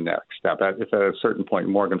takes the next step, if at a certain point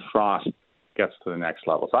Morgan Frost gets to the next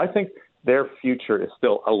level. So I think their future is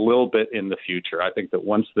still a little bit in the future. I think that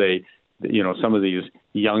once they, some of these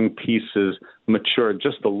young pieces mature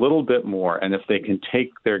just a little bit more, and if they can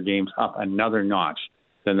take their games up another notch,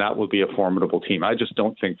 then that will be a formidable team. I just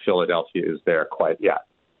don't think Philadelphia is there quite yet.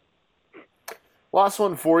 Last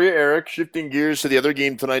one for you, Eric. Shifting gears to the other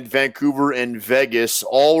game tonight, Vancouver and Vegas.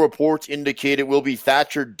 All reports indicate it will be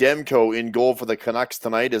Thatcher Demko in goal for the Canucks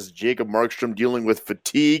tonight, as Jacob Markstrom dealing with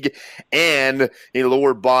fatigue and a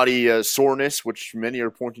lower body soreness, which many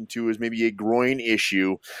are pointing to as maybe a groin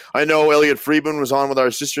issue. I know Elliot Friedman was on with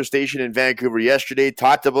our sister station in Vancouver yesterday,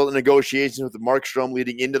 talked about the negotiations with Markstrom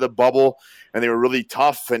leading into the bubble, and they were really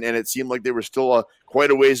tough, and it seemed like they were still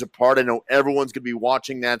quite a ways apart. I know everyone's going to be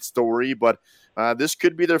watching that story, but this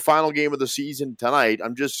could be their final game of the season tonight.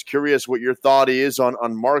 I'm just curious what your thought is on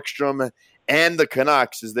Markstrom and the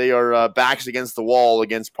Canucks, as they are backs against the wall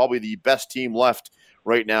against probably the best team left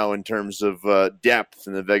right now in terms of depth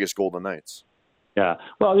in the Vegas Golden Knights. Yeah,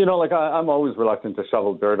 well, I'm always reluctant to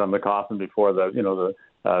shovel dirt on the coffin before the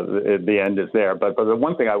end is there. But the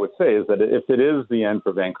one thing I would say is that if it is the end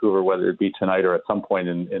for Vancouver, whether it be tonight or at some point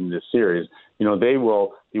in this series, they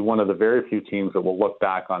will be one of the very few teams that will look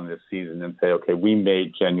back on this season and say, okay, we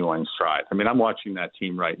made genuine strides. I mean, I'm watching that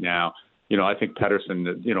team right now. I think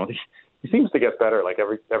Pettersson, he seems to get better like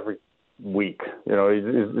every week. He's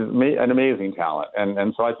an amazing talent.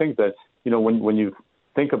 And so I think that, when you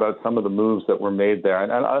think about some of the moves that were made there,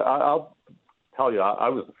 and I'll tell you, I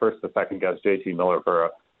was the first to second guess JT Miller for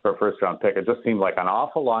a first round pick. It just seemed like an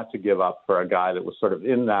awful lot to give up for a guy that was sort of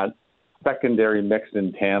in that secondary mix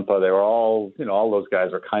in Tampa. They were all, all those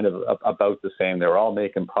guys are kind of about the same. They were all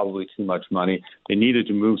making probably too much money. They needed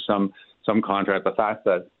to move some contract. The fact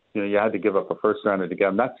that, you had to give up a first rounder to get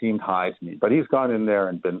him, that seemed high to me. But he's gone in there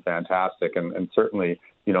and been fantastic. And certainly,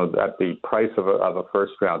 at the price of a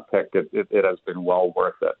first round pick, it has been well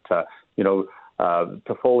worth it.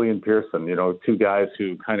 Toffoli and Pearson, two guys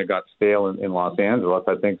who kind of got stale in Los Angeles,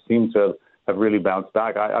 I think seem to have really bounced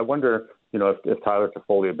back. I wonder, if Tyler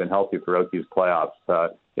Toffoli had been healthy throughout these playoffs,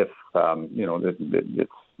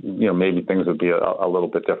 maybe things would be a little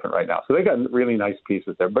bit different right now. So they got really nice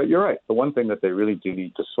pieces there. But you're right. The one thing that they really do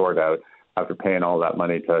need to sort out after paying all that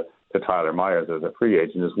money to Tyler Myers as a free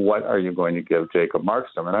agent is, what are you going to give Jacob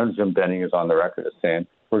Markstrom? And I know Jim Benning is on the record as saying,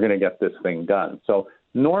 we're going to get this thing done. So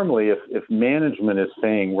normally, if management is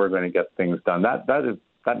saying we're going to get things done, that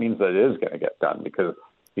means that it is going to get done,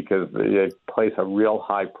 because they place a real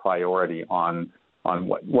high priority on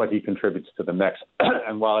what he contributes to the mix.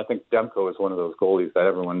 And while I think Demko is one of those goalies that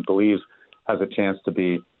everyone believes has a chance to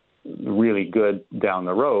be really good down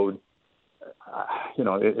the road,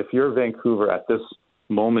 if you're Vancouver at this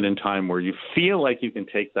moment in time where you feel like you can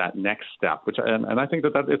take that next step, and I think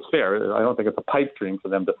that it's fair. I don't think it's a pipe dream for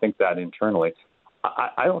them to think that internally.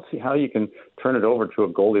 I don't see how you can turn it over to a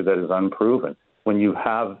goalie that is unproven when you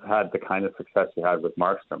have had the kind of success you had with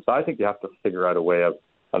Markstrom. So I think you have to figure out a way of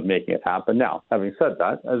making it happen. Now, having said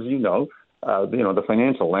that, as the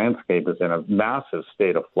financial landscape is in a massive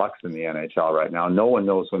state of flux in the NHL right now. No one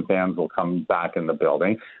knows when fans will come back in the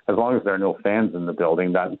building. As long as there are no fans in the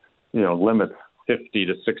building, that limits 50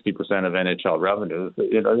 to 60% of NHL revenues.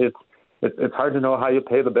 It's hard to know how you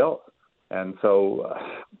pay the bills, and so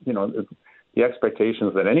the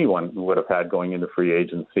expectations that anyone would have had going into free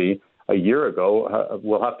agency a year ago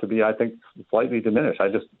will have to be, I think, slightly diminished. I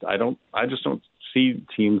just don't see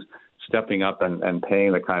teams stepping up and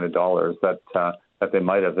paying the kind of dollars that they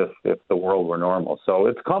might have if the world were normal. So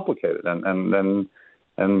it's complicated, and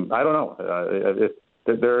I don't know.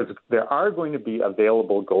 There are going to be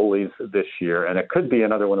available goalies this year, and it could be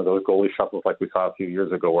another one of those goalie shuffles like we saw a few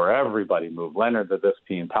years ago, where everybody moved. Leonard to this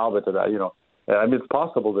team, Talbot to that. I mean, it's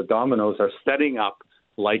possible the dominoes are setting up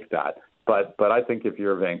like that. But I think if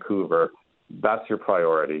you're Vancouver, that's your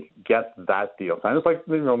priority. Get that deal signed. It's like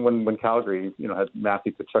when Calgary had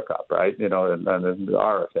Matthew Tkachuk up, right? And the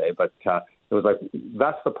RFA, but it was like,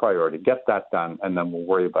 that's the priority. Get that done, and then we'll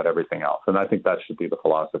worry about everything else. And I think that should be the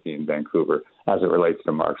philosophy in Vancouver as it relates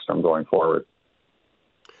to Markstrom going forward.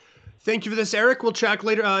 Thank you for this, Eric. We'll chat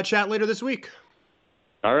later this week.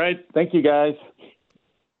 All right. Thank you, guys.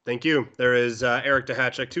 Thank you. There is Eric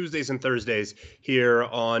Duhatschek, Tuesdays and Thursdays here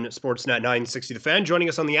on Sportsnet 960 The Fan, joining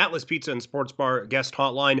us on the Atlas Pizza and Sports Bar guest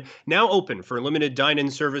hotline, now open for limited dine-in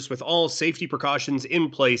service with all safety precautions in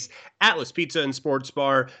place. Atlas Pizza and Sports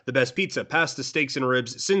Bar, the best pizza, pasta, steaks, and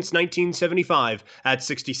ribs since 1975 at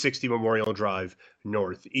 6060 Memorial Drive,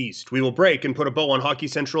 Northeast. We will break and put a bow on Hockey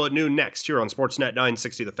Central at noon next here on Sportsnet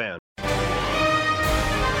 960 The Fan.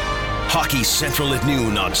 Hockey Central at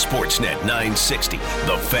noon on Sportsnet 960,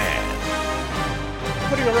 The Fan.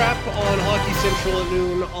 putting a wrap on Hockey Central at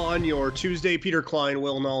noon on your Tuesday. Peter Klein,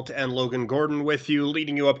 Will Nault, and Logan Gordon with you,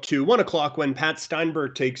 leading you up to 1 o'clock when Pat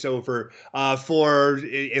Steinberg takes over for,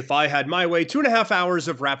 if I had my way, 2.5 hours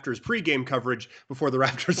of Raptors pregame coverage before the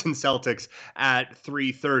Raptors and Celtics at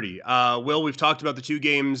 3:30. Will, we've talked about the two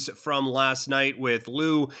games from last night with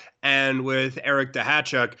Lou and with Eric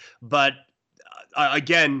Duhatschek, but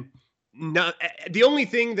again, the only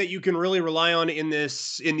thing that you can really rely on in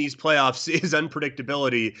these playoffs is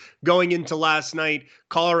unpredictability. Going into last night,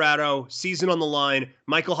 Colorado, season on the line,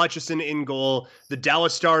 Michael Hutchison in goal. The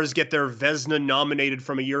Dallas Stars get their Vezina nominated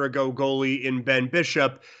from a year ago goalie in Ben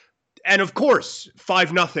Bishop. And of course,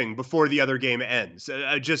 5-0 before the other game ends.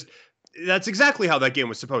 That's exactly how that game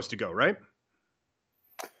was supposed to go, right?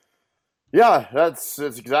 Yeah, that's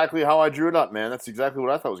exactly how I drew it up, man. That's exactly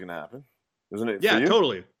what I thought was going to happen. Isn't it? Yeah,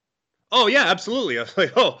 totally. Oh, yeah, absolutely. I was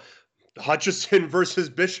like, Hutchison versus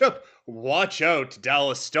Bishop? Watch out,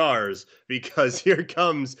 Dallas Stars, because here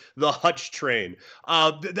comes the Hutch train.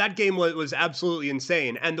 That game was absolutely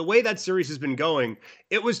insane. And the way that series has been going,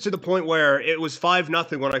 it was to the point where it was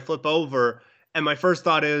 5-0 when I flip over. And my first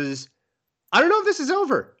thought is, I don't know if this is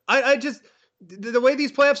over. The way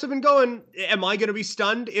these playoffs have been going, am I going to be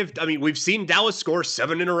stunned? We've seen Dallas score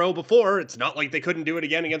 7 in a row before. It's not like they couldn't do it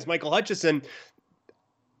again against Michael Hutchison.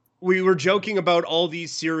 We were joking about all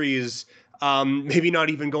these series, maybe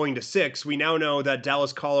not even going to 6. We now know that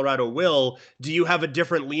Dallas, Colorado will. Do you have a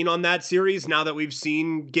different lean on that series now that we've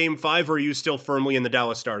seen Game 5, or are you still firmly in the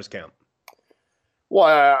Dallas Stars camp? Well,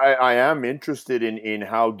 I am interested in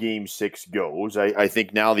how Game 6 goes. I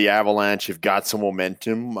think now the Avalanche have got some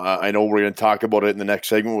momentum. I know we're going to talk about it in the next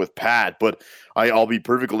segment with Pat, but I'll be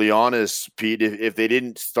perfectly honest, Pete, if they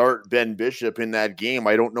didn't start Ben Bishop in that game,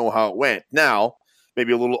 I don't know how it went. Now,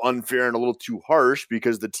 maybe a little unfair and a little too harsh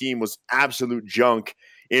because the team was absolute junk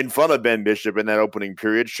in front of Ben Bishop in that opening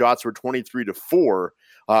period. Shots were 23-4,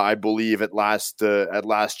 I believe, at last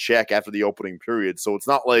check after the opening period. So it's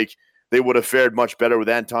not like they would have fared much better with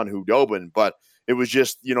Anton Khudobin, but it was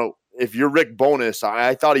just, if you're Rick Bowness,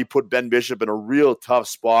 I thought he put Ben Bishop in a real tough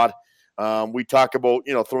spot. We talk about,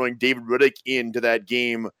 throwing David Riddick into that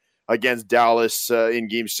game against Dallas in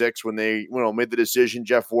Game 6 when they made the decision.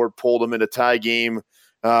 Jeff Ward pulled him in a tie game,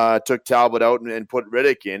 took Talbot out and put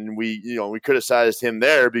Riddick in. We criticized him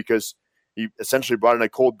there because he essentially brought in a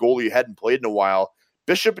cold goalie who hadn't played in a while.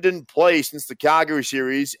 Bishop didn't play since the Calgary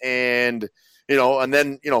series and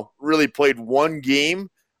then really played one game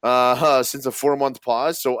since a 4-month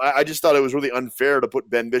pause. So I just thought it was really unfair to put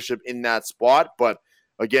Ben Bishop in that spot, but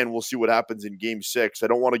again, we'll see what happens in Game 6. I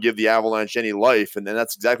don't want to give the Avalanche any life, and then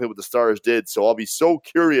that's exactly what the Stars did. So I'll be so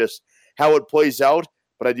curious how it plays out,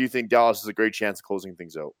 but I do think Dallas has a great chance of closing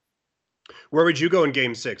things out. Where would you go in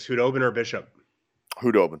Game 6, Khudobin or Bishop?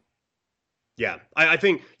 Khudobin. Yeah, I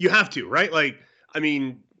think you have to, right?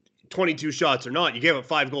 22 shots or not, you gave up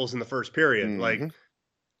 5 goals in the first period. Mm-hmm.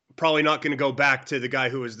 Probably not going to go back to the guy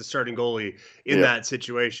who was the starting goalie in that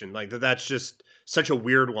situation. That's just such a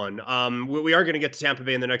weird one. We are going to get to Tampa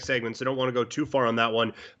Bay in the next segment, so don't want to go too far on that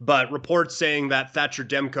one. But reports saying that Thatcher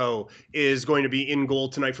Demko is going to be in goal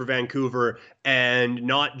tonight for Vancouver and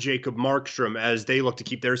not Jacob Markstrom as they look to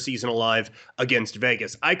keep their season alive against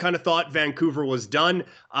Vegas. I kind of thought Vancouver was done.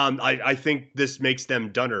 I think this makes them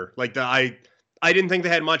dunner. I didn't think they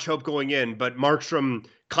had much hope going in, but Markstrom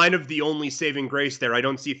kind of the only saving grace there. I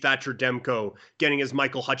don't see Thatcher Demko getting his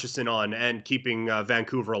Michael Hutchison on and keeping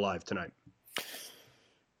Vancouver alive tonight.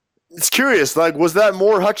 It's curious, was that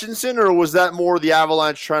more Hutchinson or was that more the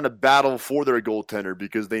Avalanche trying to battle for their goaltender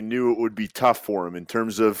because they knew it would be tough for him in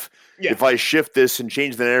terms of if I shift this and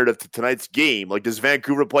change the narrative to tonight's game? Does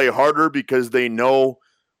Vancouver play harder because they know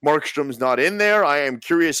Markstrom's not in there? I am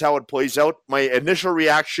curious how it plays out. My initial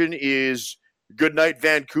reaction is good night,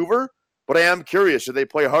 Vancouver, but I am curious, do they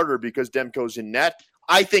play harder because Demko's in net?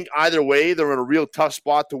 I think either way, they're in a real tough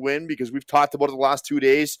spot to win because we've talked about it the last 2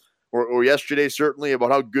 days. Or yesterday, certainly,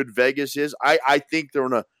 about how good Vegas is. I think they're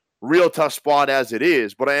in a real tough spot as it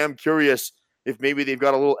is, but I am curious if maybe they've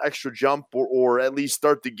got a little extra jump or at least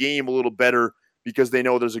start the game a little better because they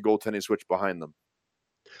know there's a goaltending switch behind them.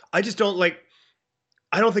 I just don't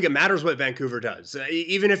I don't think it matters what Vancouver does.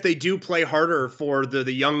 Even if they do play harder for the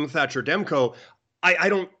young Thatcher Demko, I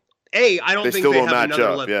don't think they have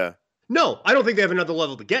another level. Yeah. No, I don't think they have another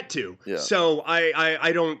level to get to. Yeah. So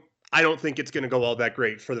I don't think it's going to go all that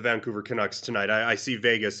great for the Vancouver Canucks tonight. I see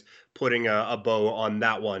Vegas putting a bow on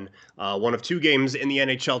that one. One of 2 games in the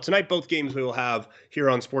NHL tonight. Both games we will have here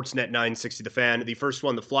on Sportsnet 960 The Fan. The first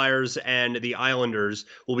one, the Flyers and the Islanders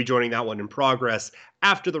will be joining that one in progress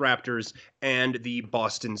after the Raptors and the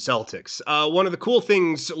Boston Celtics. One of the cool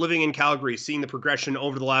things living in Calgary, seeing the progression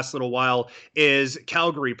over the last little while, is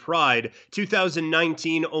Calgary Pride.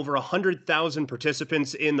 2019, over 100,000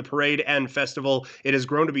 participants in the parade and festival. It has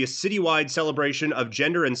grown to be a citywide celebration of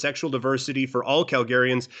gender and sexual diversity for all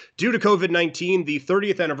Calgarians. Due to COVID-19, the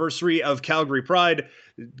 30th anniversary of Calgary Pride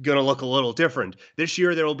going to look a little different. This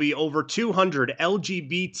year, there will be over 200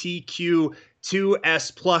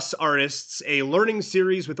 LGBTQ2S plus artists, a learning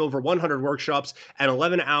series with over 100 workshops, and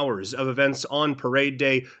 11 hours of events on Parade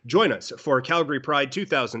Day. Join us for Calgary Pride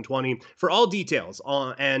 2020. For all details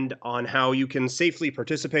on how you can safely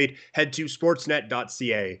participate, head to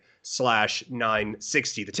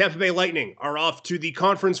sportsnet.ca/960. The Tampa Bay Lightning are off to the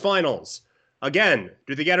conference finals. Again,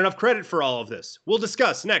 do they get enough credit for all of this? We'll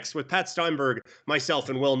discuss next with Pat Steinberg, myself,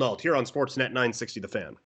 and Will Nault here on Sportsnet 960 The Fan.